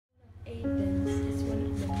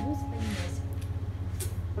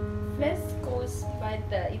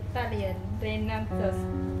the Italian Renaissance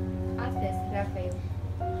artist Raphael.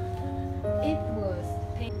 It was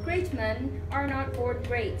great men are not born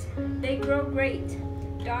great, they grow great.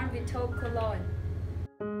 Don Vito Colon.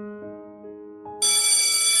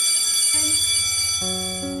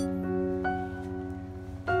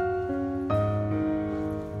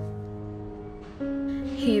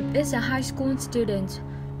 Hip is a high school student.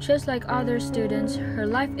 Just like other students, her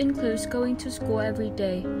life includes going to school every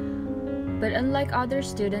day. But unlike other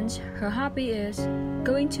students, her hobby is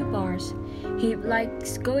going to bars. Hip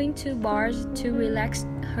likes going to bars to relax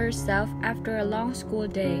herself after a long school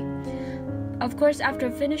day. Of course, after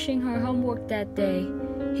finishing her homework that day,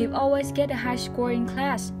 Hip always gets a high score in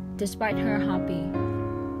class, despite her hobby.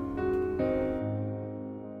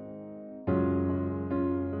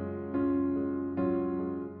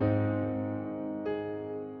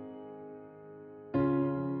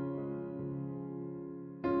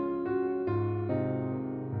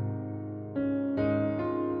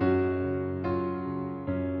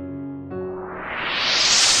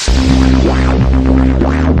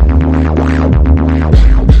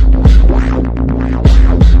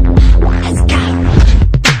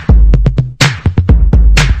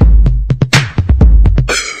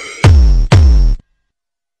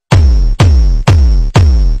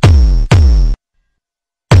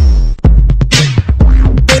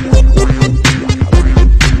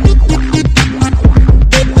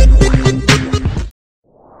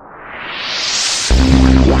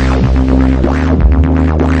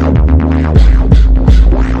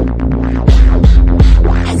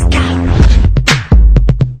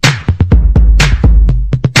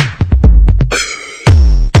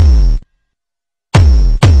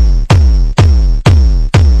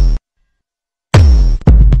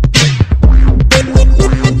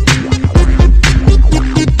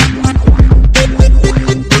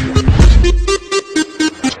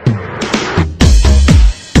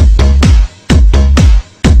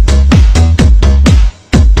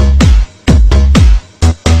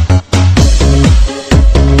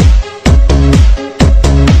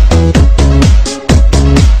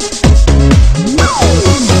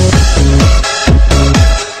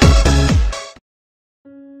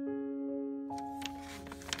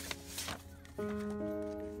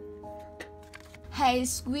 Hey,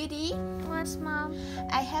 sweetie. What's mom?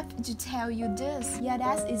 I have to tell you this. Your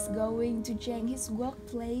dad is going to change his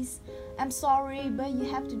workplace. I'm sorry, but you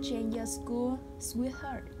have to change your school,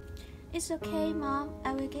 sweetheart. It's okay, mom.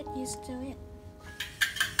 I will get used to it.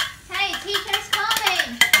 Hey, teacher's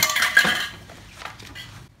coming!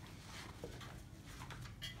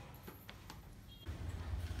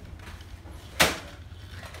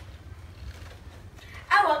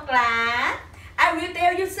 Our class, I will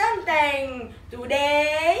tell you something.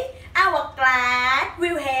 Today, our class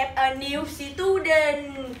will have a new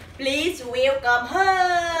student. Please welcome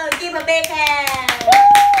her. Give a big hand.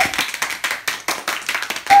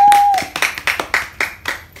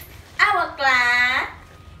 Our class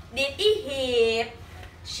did it here.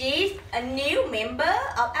 She's a new member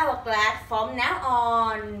of our class from now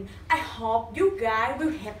on. I hope you guys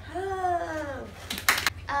will have her.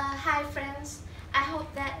 Hi, friends. I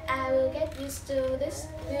hope that I will get used to this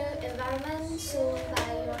new environment soon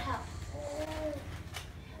by your help.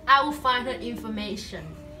 I will find her information.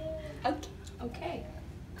 Okay.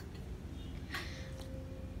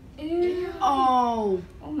 Oh.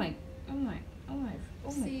 Oh my.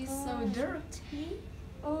 She's so dirty.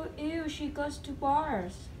 Oh, ew, she goes to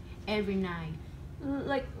bars. Every night.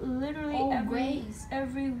 Like literally Oh,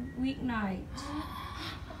 every weeknight.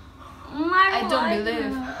 I don't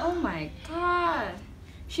believe. Oh my god.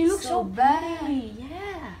 She looks so bad. pretty.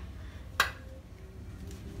 Yeah.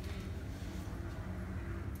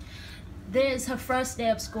 This is her first day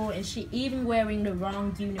of school and she even wearing the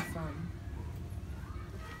wrong uniform.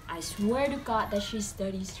 I swear to God that she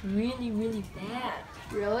studies really, really bad.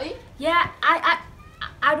 Really? Yeah,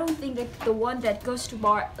 I don't think that the one that goes to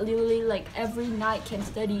bar literally like every night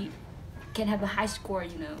can have a high score,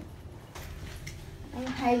 you know.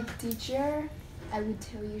 Hey, teacher. I will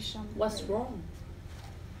tell you something. What's wrong?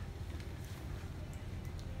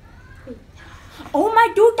 Oh my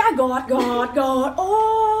God.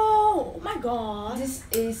 Oh my God. This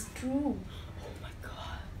is true. Oh my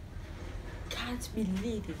God. Can't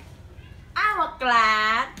believe it. Our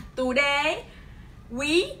class today,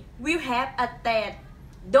 we will have a test.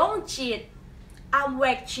 Don't cheat. I'm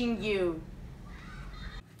watching you.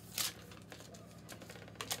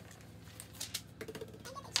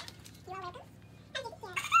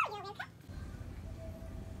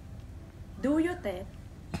 Do your test.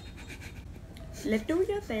 Let's do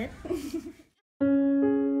your test.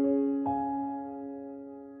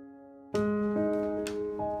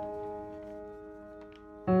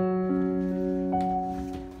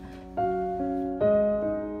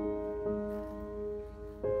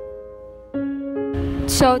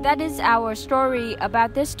 So that is our story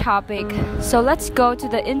about this topic. So let's go to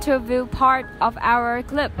the interview part of our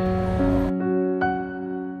clip.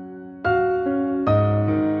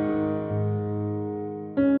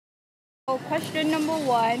 So question number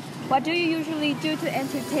 1, what do you usually do to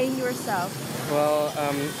entertain yourself? Well,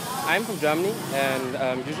 I'm from Germany,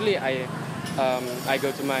 and usually I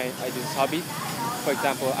go to I do hobbies. For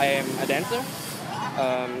example, I am a dancer.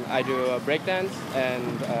 I do a break dance,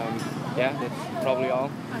 and yeah, that's probably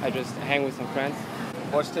all. I just hang with some friends.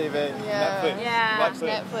 Watch TV, Netflix. Yeah,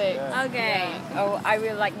 Netflix. Yeah. Okay. Yeah. Oh, I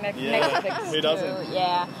really like Netflix. Who doesn't? too.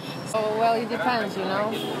 Yeah. Oh, well, it depends, you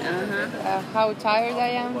know, how tired I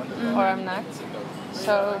am or I'm not.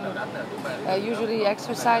 So, usually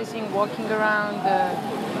exercising, walking around,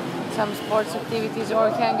 some sports activities, or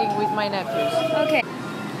hanging with my nephews. Okay.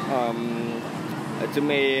 To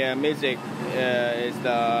me, music is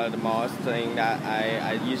the most thing that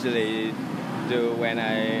I usually do when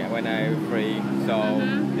I'm free. So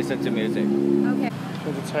listen to music. Okay.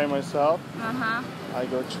 Entertain myself. I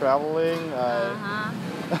go traveling. I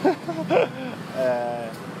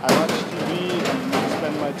watch TV.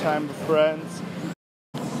 Spend my time with friends.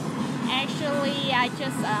 Actually, I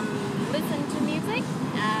just listen to music,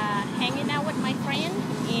 hanging out with my friend,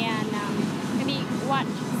 and maybe watch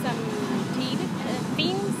some TV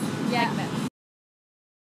films like that.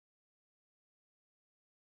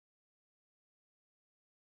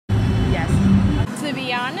 Yes. To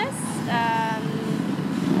be honest,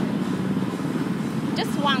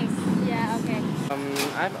 just once. Yeah, okay.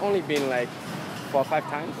 I've only been like 4 or 5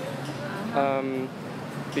 times.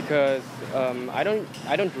 Because I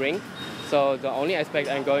don't drink, so the only aspect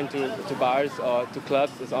I'm going to bars or to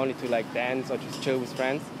clubs is only to like dance or just chill with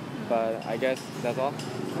friends. But I guess that's all.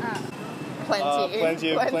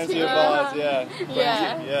 Plenty of bars. Yeah. Plenty,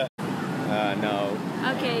 yeah. No.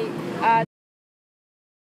 Okay.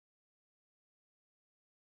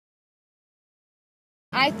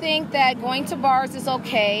 I think that going to bars is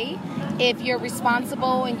okay if you're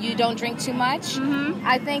responsible and you don't drink too much.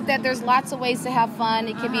 I think that there's lots of ways to have fun.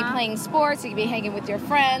 It can be playing sports, it can be hanging with your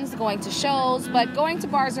friends, going to shows, but going to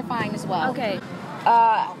bars are fine as well. Okay.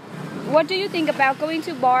 What do you think about going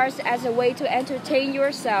to bars as a way to entertain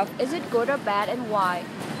yourself? Is it good or bad, and why?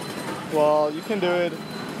 Well, you can do it.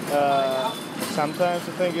 Sometimes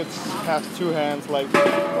I think it has two hands. Like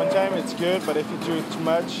one time it's good, but if you do it too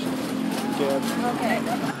much, good. Okay.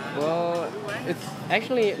 Well, it's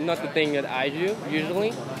actually not the thing that I do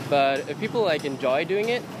usually, but if people like enjoy doing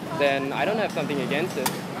it, then I don't have something against it.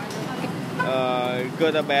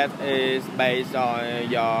 Good or bad is based on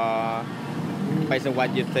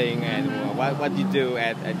what you think and what you do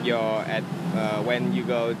at when you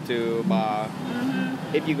go to bar.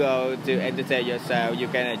 If you go to entertain yourself, you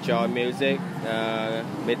can enjoy music,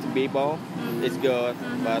 meet people. It's good,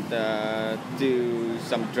 but do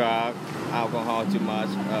some drug, alcohol too much,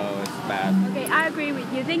 it's bad. Okay, I agree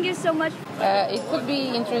with you. Thank you so much. It could be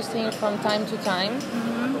interesting from time to time,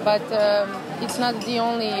 but it's not the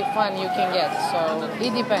only fun you can get, so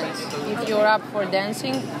it depends. If you're up for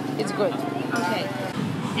dancing, it's good. Okay.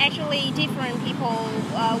 Actually, different people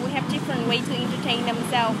will have different ways to entertain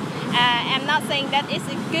themselves. I'm not saying that it's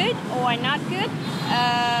good or not good,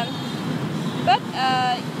 but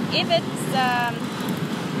if it's,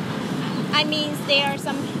 I mean, there are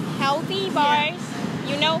some healthy bars,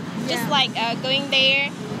 you know, just like going there,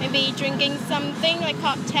 maybe drinking something like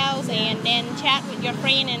cocktails and then chat with your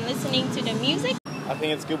friend and listening to the music. I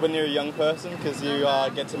think it's good when you're a young person because you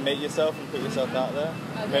get to meet yourself and put yourself out there,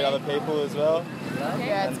 meet other people as well.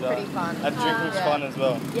 Yeah, it's pretty fun. And drinking's fun as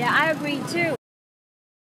well. Yeah, I agree too.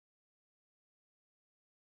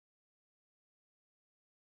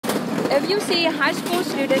 If you see a high school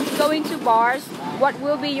student going to bars, what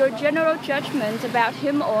will be your general judgment about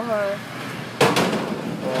him or her?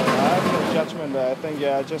 Well, I have no judgment there. I think,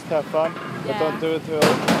 just have fun, but don't do it too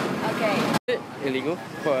early. Okay. Illegal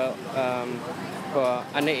for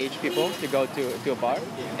underage people to go to a bar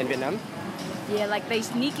in Vietnam. Yeah, like they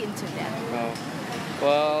sneak into that. Oh.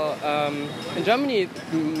 Well, in Germany,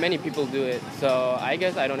 many people do it, so I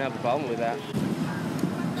guess I don't have a problem with that.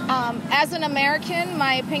 As an American,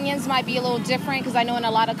 my opinions might be a little different because I know in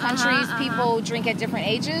a lot of countries people drink at different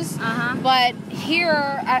ages. But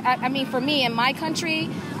here, I mean, for me in my country,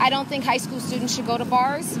 I don't think high school students should go to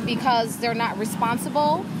bars because they're not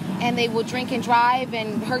responsible and they will drink and drive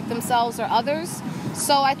and hurt themselves or others.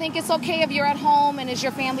 So I think it's okay if you're at home and is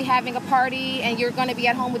your family having a party and you're going to be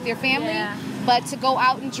at home with your family. But to go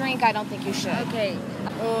out and drink, I don't think you should. Okay.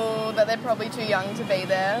 Oh, but they're probably too young to be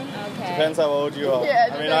there. Okay. Depends how old you are. Yeah,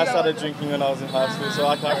 I mean, I started drinking when I was in high school, so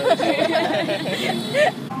I can't really say.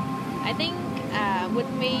 I think with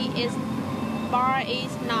me is bar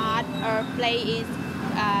is not or play is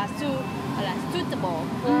suitable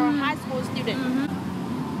for high school student.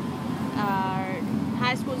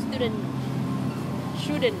 High school student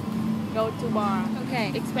shouldn't go to bar,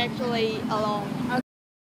 especially alone.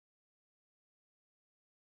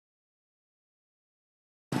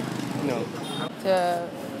 No.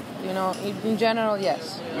 You know, in general,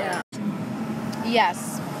 yes. Yeah.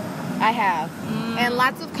 Yes, I have. And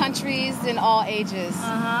lots of countries in all ages.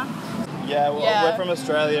 Yeah, well, we're from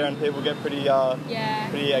Australia and people get pretty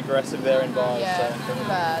aggressive there in bars. Yeah, so pretty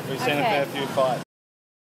bad. we've seen a fair few fights.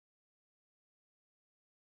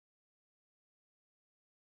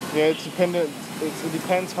 Yeah, it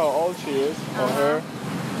depends how old she is or her.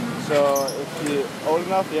 So if you're old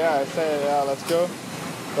enough, yeah, I say let's go.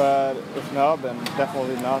 But if not, then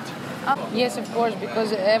definitely not. Yes, of course,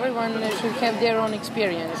 because everyone should have their own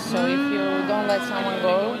experience. So if you don't let someone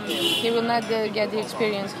go, he will not get the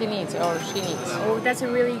experience he needs or she needs. Oh, that's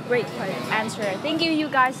a really great answer. Thank you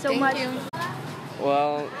guys so much.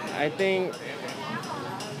 Well, I think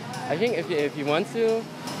if you want to,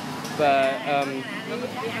 but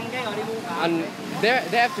there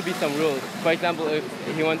have to be some rules. For example,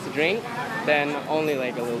 if he wants to drink, then only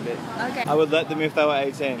like a little bit. Okay. I would let them if they were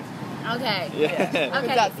 18. Okay. Yeah.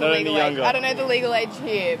 Okay. That's the Not legal any age. younger. I don't know the legal age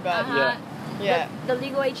here, but yeah. The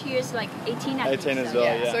legal age here is like 18, I 18 think, as so.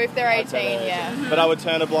 well, yeah. So if they're I'd say 18, they're 18. yeah. But I would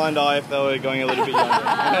turn a blind eye if they were going a little bit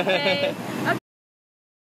younger. Okay.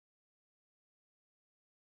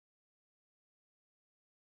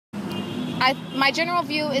 My general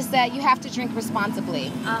view is that you have to drink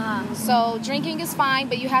responsibly. So drinking is fine,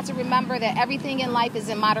 but you have to remember that everything in life is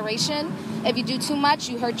in moderation. If you do too much,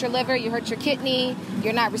 you hurt your liver, you hurt your kidney,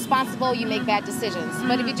 you're not responsible, you make bad decisions.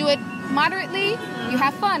 But if you do it moderately, you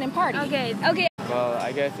have fun and party. Okay. Well,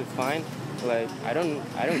 I guess it's fine. Like I don't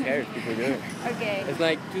care if people do it. Okay. It's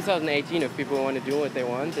like 2018. If people want to do what they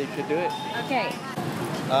want, they should do it. Okay.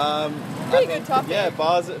 Pretty good topic. Yeah,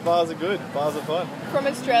 bars are good. Bars are fun. From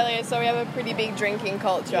Australia, so we have a pretty big drinking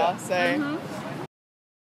culture. So